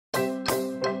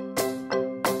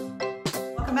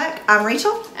welcome back. I'm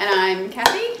Rachel. And I'm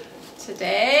Kathy.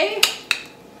 Today,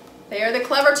 they are the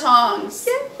Clever Tongs.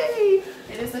 Yay!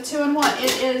 It is the 2-in-1.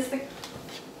 It is the...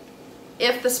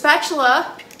 If the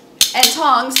spatula and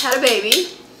tongs had a baby,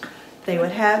 they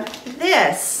would have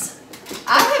this.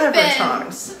 I have been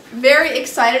tongs. very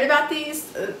excited about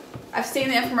these. I've seen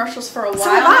the infomercials for a while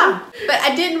now, but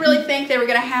I didn't really think they were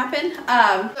going to happen.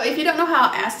 So if you don't know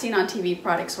how as seen on TV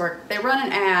products work, they run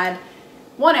an ad,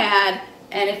 one ad,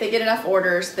 and if they get enough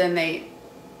orders, then they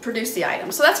produce the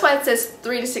item. So that's why it says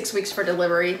 3 to 6 weeks for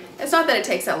delivery. It's not that it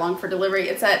takes that long for delivery,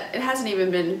 it's that it hasn't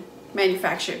even been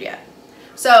manufactured yet.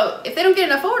 So if they don't get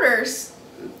enough orders,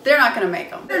 they're not going to make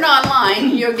them. If they're not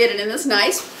online, you'll get it in this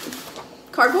nice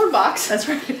cardboard box. That's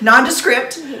right.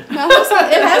 Nondescript. It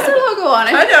has their logo on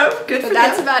it. I know. Good for But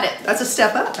that's them. about it. That's a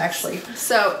step up, actually.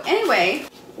 So anyway,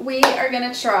 we are going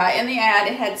to try, in the ad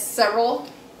it had several,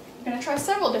 we're going to try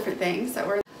several different things that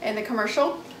were in the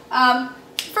commercial.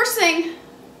 First thing,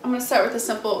 I'm going to start with the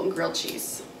simple grilled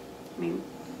cheese. I mean,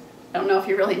 I don't know if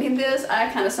you really need this. I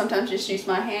kind of sometimes just use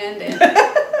my hand and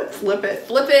flip it,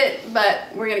 but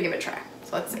we're going to give it a try.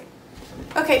 So let's see.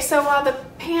 Okay, so while the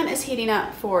pan is heating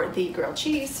up for the grilled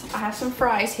cheese, I have some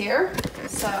fries here.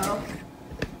 So I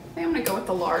think I'm going to go with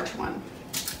the large one.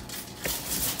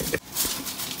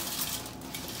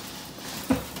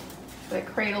 That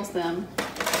cradles them.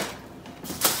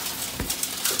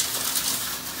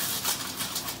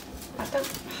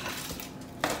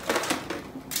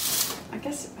 I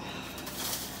guess.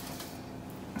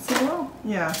 Well,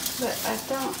 yeah. But I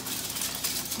don't.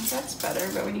 That's better,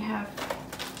 but when you have.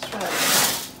 Let's try that.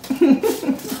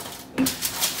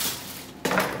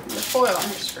 The foil on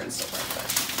here is screwing still right,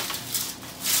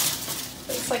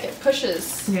 but it's like it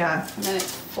pushes. Yeah. And then it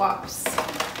flops.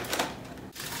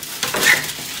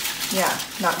 Yeah,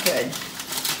 not good.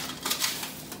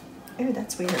 Ooh,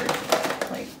 that's weird.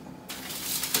 Like.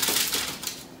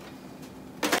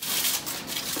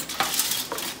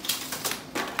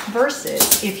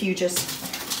 Versus if you just.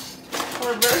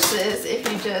 Or versus if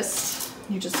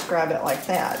you just grab it like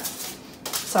that.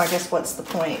 So I guess what's the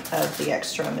point of the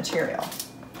extra material?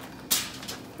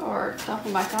 Or dump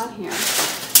them back on here.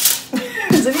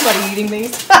 Is anybody eating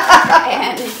these?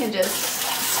 And you can just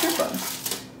scoop them.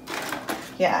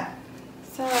 Yeah.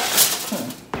 So.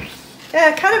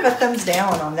 Yeah, kind of a thumbs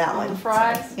down on that one. The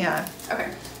fries? So, yeah.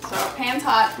 Okay, so our pan's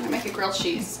hot. I'm gonna make a grilled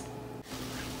cheese.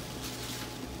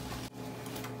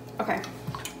 Okay.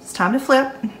 It's time to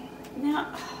flip.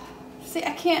 Now, see,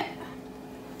 I can't.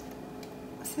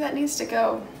 See, that needs to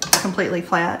go. Completely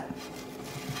flat.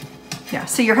 Yeah,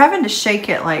 so you're having to shake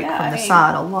it like Yeah, from the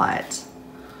side a lot.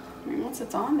 I mean, once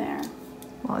it's on there.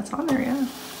 Well, it's on there, yeah.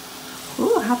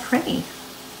 Ooh, how pretty.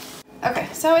 Okay,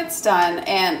 so it's done,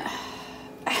 and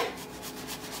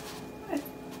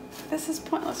this is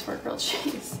pointless for grilled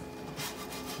cheese.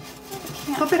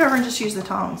 Flip it over and just use the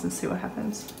tongs and see what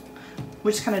happens.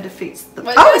 Which kind of defeats the...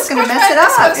 Well, oh, it's going to mess it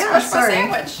up. Yeah, sorry.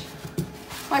 Sandwich.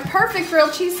 My perfect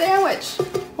grilled cheese sandwich.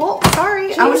 Well,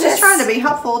 sorry. I was just trying to be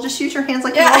helpful. Just use your hands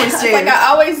like you always do. Like I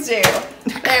always do.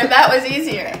 There, that was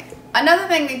easier. Another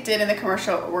thing they did in the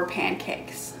commercial were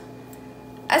pancakes.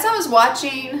 As I was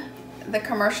watching the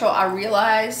commercial, I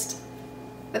realized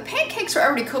the pancakes were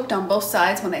already cooked on both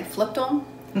sides when they flipped them.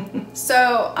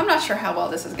 So I'm not sure how well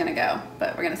this is going to go,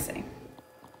 but we're going to see.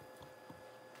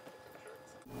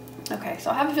 Okay, so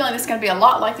I have a feeling this is going to be a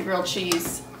lot like the grilled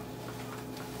cheese.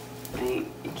 I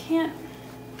mean, you can't...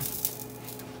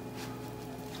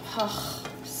 Oh,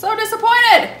 so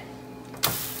disappointed!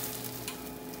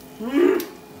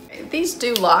 These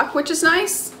do lock, which is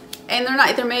nice. And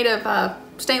they're made of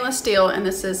stainless steel, and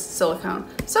this is silicone.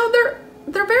 So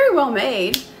they're very well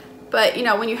made, but you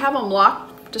know, when you have them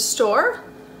locked to store,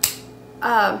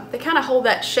 they kind of hold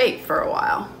that shape for a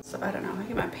while. So I don't know, I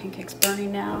think my pancake's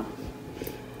burning now.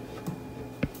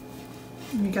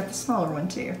 You got the smaller one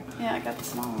too. Yeah, I got the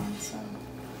smaller one, so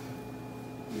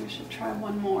maybe I should try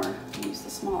one more and use the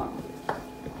smaller one.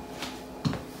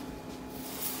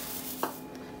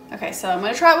 Okay, so I'm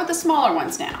going to try it with the smaller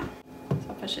ones now. So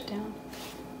I'll push it down.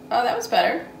 Oh, that was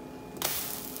better.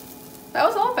 That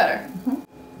was a lot better. Mm-hmm.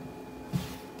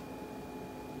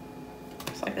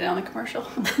 Just like they did on the commercial.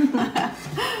 Mm-hmm.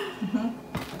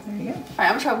 There you go. All right,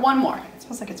 I'm going to try one more. It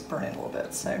smells like it's burning a little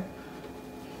bit, so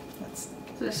let's...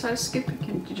 So just try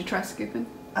scooping. Did you try scooping?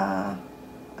 I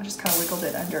just kind of wiggled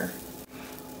it under.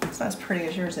 It's not as pretty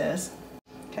as yours is.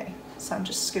 Okay, so I'm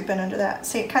just scooping under that.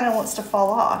 See, it kind of wants to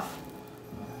fall off.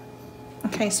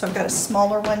 Okay, so I've got a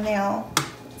smaller one now.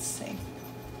 Let's see.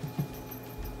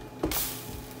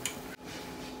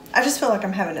 I just feel like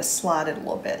I'm having to slide it a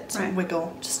little bit to right.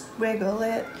 Wiggle, just wiggle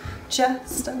it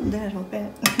just a little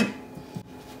bit.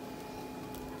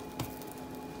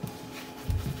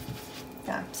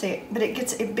 See, but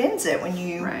it bends it when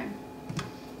you... Right.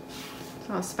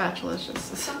 So a spatula is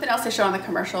just... Something else they showed on the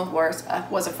commercial was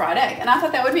a fried egg. And I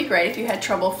thought that would be great if you had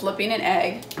trouble flipping an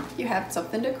egg. You have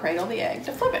something to cradle the egg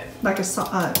to flip it. Like a...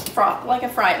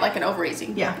 like an over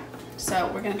easy. Yeah. So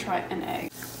we're going to try an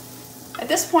egg. At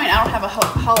this point, I don't have a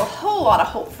whole lot of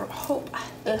hope,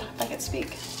 if I can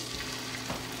speak,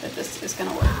 that this is going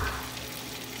to work.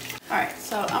 All right,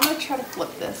 so I'm going to try to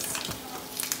flip this.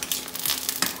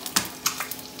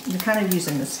 You're kind of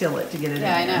using the skillet to get it in there.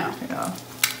 Yeah, I know. Yeah.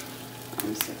 Let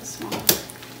me see the small.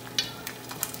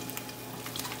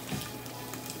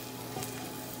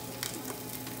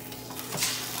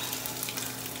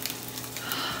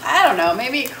 I don't know,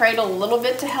 maybe cradle a little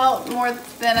bit to help more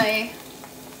than a...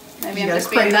 Maybe you I'm gotta just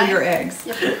being cradle your eggs.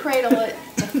 You have to cradle it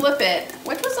to flip it,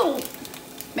 which was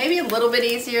maybe a little bit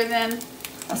easier than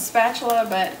a spatula,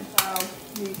 but...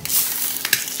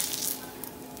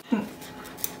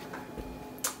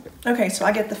 Okay, so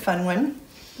I get the fun one.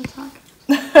 We'll talk.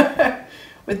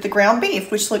 With the ground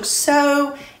beef, which looks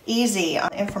so easy on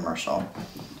the infomercial.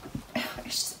 It's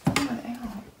just falling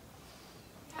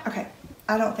out. Okay,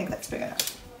 I don't think that's big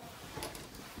enough.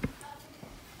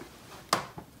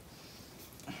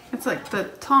 It's like the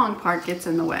tong part gets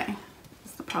in the way.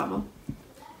 That's the problem.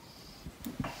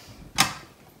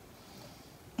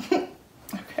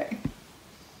 Okay.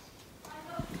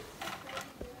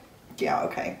 Yeah,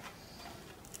 okay.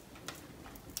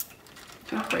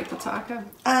 Do you want to break the taco?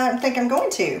 I think I'm going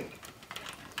to.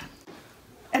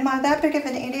 Am I that big of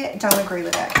an idiot? Don't agree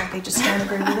with that, Kathy. Just don't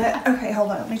agree with it. Okay, hold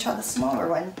on. Let me try the smaller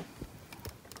one.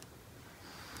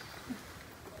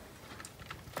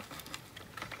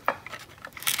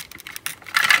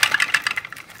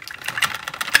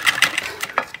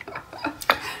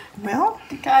 Well,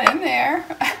 It got in there.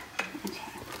 Okay.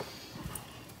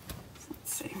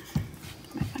 Let's see.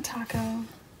 Make my taco.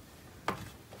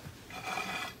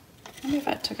 Maybe if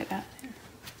I took it out there.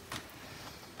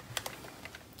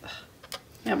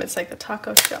 Yeah, but it's like the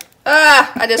taco shell.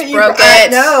 Ah! I just broke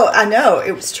it. I know.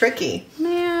 It was tricky.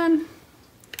 Man.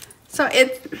 So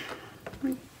it...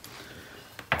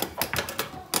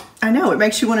 I know. It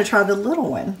makes you want to try the little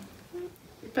one.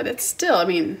 But it's still, I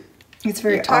mean... It's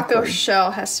very the taco awkward. shell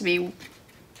has to be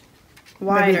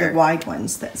wider. Maybe the wide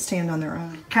ones that stand on their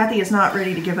own. Kathy is not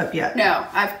ready to give up yet. No,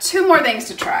 I have 2 more things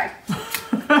to try.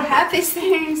 I have these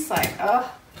things like, oh,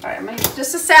 all right, I'm gonna use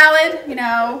just a salad, you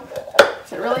know.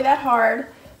 Is it really that hard?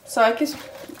 So I guess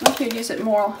I could use it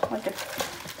more like a,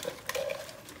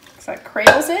 so it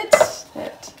cradles it.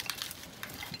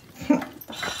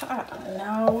 I don't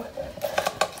know.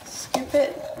 Scoop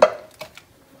it.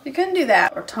 You couldn't do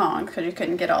that or tongs because you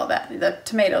couldn't get all that. The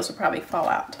tomatoes would probably fall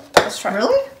out. Let's try.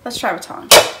 Really? Let's try with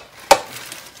tongs.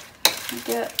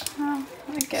 Yeah, I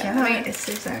mean, it's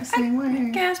the exact same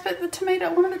way. Yes, but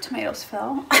one of the tomatoes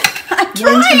fell. One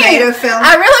tomato fell.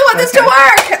 I really want this to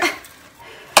work.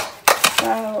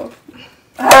 So,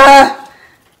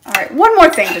 all right, one more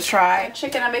thing to try.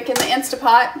 Chicken, I'm making the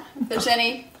Instapot. If there's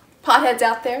any potheads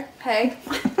out there, hey.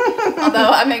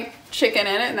 Although I make chicken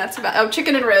in it, and that's about,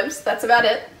 chicken and ribs, that's about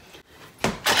it.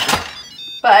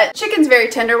 But chicken's very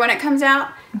tender when it comes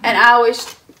out, and I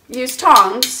always use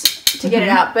tongs to get it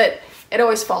out, but it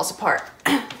always falls apart.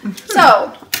 So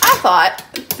I thought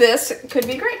this could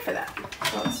be great for that.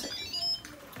 So let's see.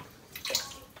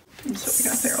 That's what we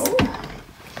got there.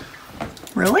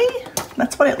 Oh, really?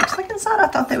 That's what it looks like inside? I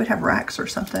thought they would have racks or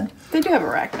something. They do have a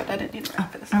rack, but I didn't need a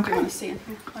rack for this. Okay. You want to see in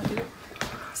here? I do.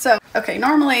 So, okay,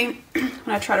 normally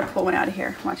when I try to pull one out of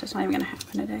here, watch, it's not even going to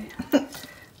happen today.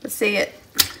 But see, it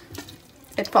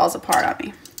falls apart on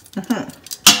me.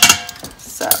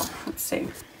 So, let's see.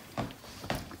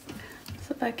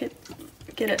 So if I could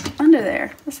get it under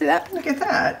there. Let's see that. Look at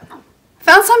that.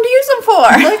 Found something to use them for.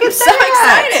 Look at I'm so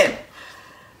that. excited.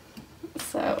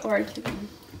 So, or I could,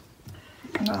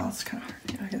 Oh, it's kind of hard.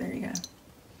 Okay, there you go.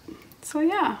 so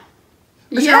yeah.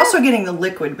 But you're also getting the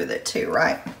liquid with it too,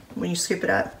 right? When you scoop it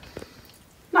up.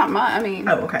 Not much. I mean,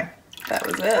 Oh, okay. that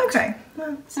was it. Okay.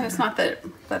 Well, And it's not that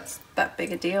that's that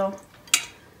big a deal.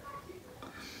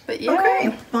 But yeah.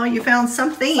 okay. Well, you found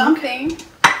something. Something.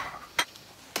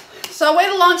 So I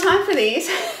waited a long time for these.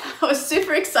 I was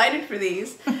super excited for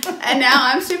these. And now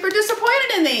I'm super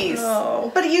disappointed in these.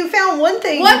 Oh, but you found one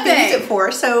thing One you thing. used it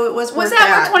for, so it was worth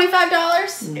that worth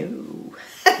 $25? No.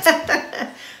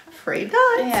 Afraid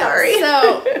not. Yeah, Sorry.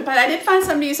 So, but I did find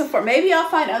something to use it for. Maybe I'll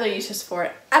find other uses for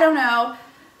it. I don't know.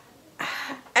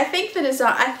 I think the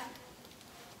design.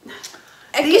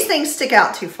 These things stick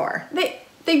out too far.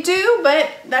 They do, but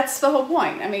that's the whole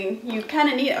point. I mean, you kind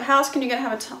of need it. How else can you gonna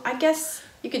have a? I guess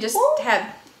you could just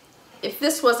have. If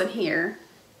this wasn't here,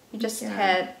 you just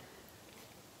had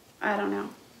I don't know.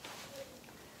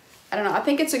 I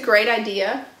think it's a great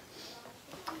idea.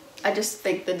 I just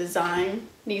think the design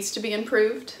needs to be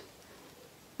improved.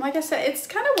 Like I said, it's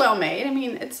kind of well made. I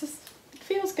mean, it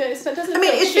feels good. So it doesn't.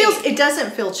 It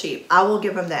doesn't feel cheap. I will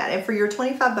give them that. And for your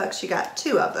 $25, you got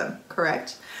 2 of them,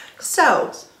 correct?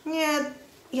 So yeah,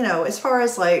 you know, as far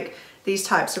as like these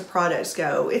types of products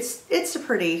go, it's a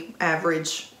pretty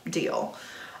average deal.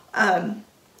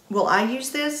 Will I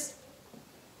use this?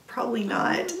 Probably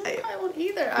not. I won't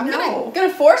either. I'm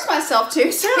gonna force myself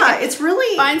to. So yeah, it's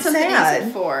really find something sad.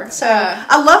 easy for. So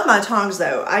I love my tongs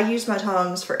though. I use my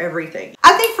tongs for everything.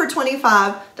 I think for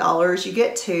 $25 you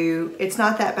get 2. It's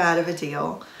not that bad of a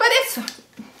deal. But is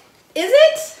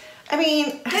it? I mean,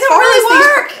 they don't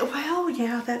really work. Well,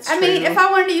 yeah, that's true. I mean, if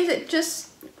I wanted to use it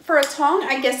just for a tong,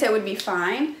 I guess it would be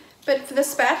fine. But for the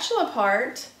spatula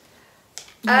part,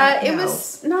 it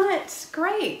was not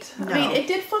great. No. I mean, it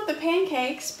did flip the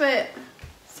pancakes, but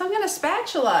some kind of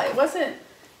spatula.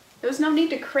 There was no need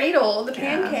to cradle the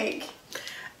pancake.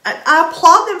 I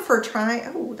applaud them for trying.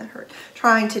 Oh, that hurt.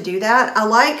 Trying to do that. I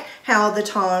like how the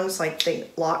tongs, like, they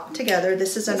lock together.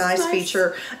 This is a nice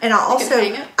feature. And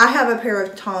I have a pair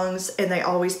of tongs, and they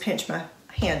always pinch my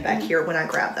hand back here when I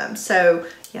grab them. So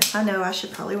yes, I know I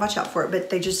should probably watch out for it, but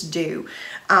they just do.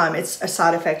 It's a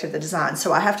side effect of the design.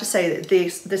 So I have to say that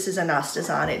this is a nice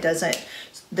design. It doesn't.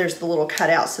 There's the little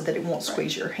cutout so that it won't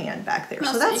squeeze your hand back there.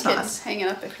 So that's nice. Hang it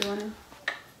up if you want to.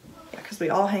 Because we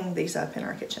all hang these up in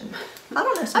our kitchen. I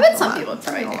don't know. I bet some people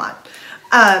try a lot.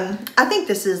 I think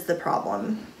this is the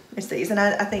problem. It's these, and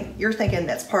I think you're thinking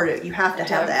that's part of it. You have to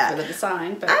have that for the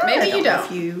design, but maybe you don't.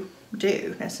 If you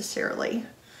do necessarily,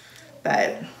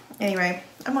 but anyway,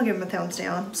 I'm gonna give them a thumbs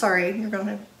down. Sorry, you're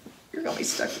gonna be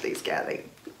stuck with these, Gabby.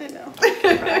 I know.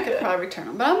 I could probably return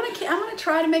them, but I'm gonna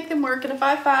try to make them work. And if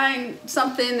I find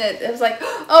something that is like,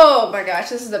 oh my gosh,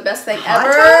 this is the best thing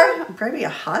ever, maybe a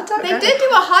hot dog. They did do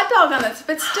a hot dog on this,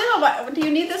 but still, do you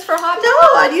need this for a hot dog?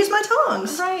 No, I'd use my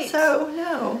tongs. Right. So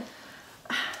no.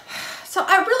 So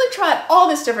I really tried all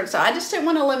this different stuff. I just didn't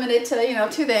want to limit it to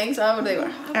 2 things.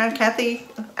 And Kathy,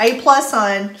 A+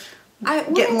 on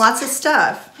getting lots of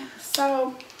stuff.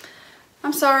 So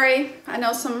I'm sorry.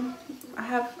 I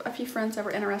have a few friends that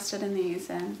were interested in these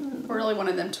and really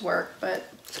wanted them to work, but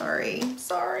sorry. Thumbs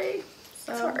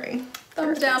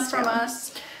down from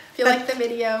us. If you like the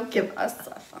video, give us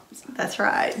a thumbs up. That's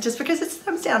right. Just because it's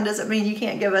thumbs down doesn't mean you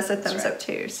can't give us a thumbs up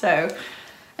too. So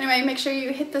anyway, make sure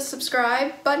you hit the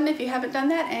subscribe button if you haven't done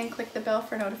that and click the bell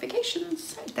for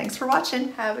notifications. Thanks for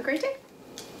watching. Have a great day.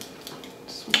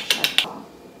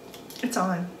 It's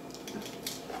on.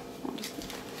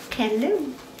 Hello,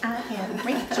 I am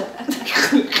Rachel.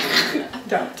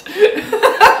 Don't.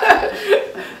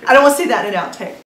 I don't want to see that in an outtake.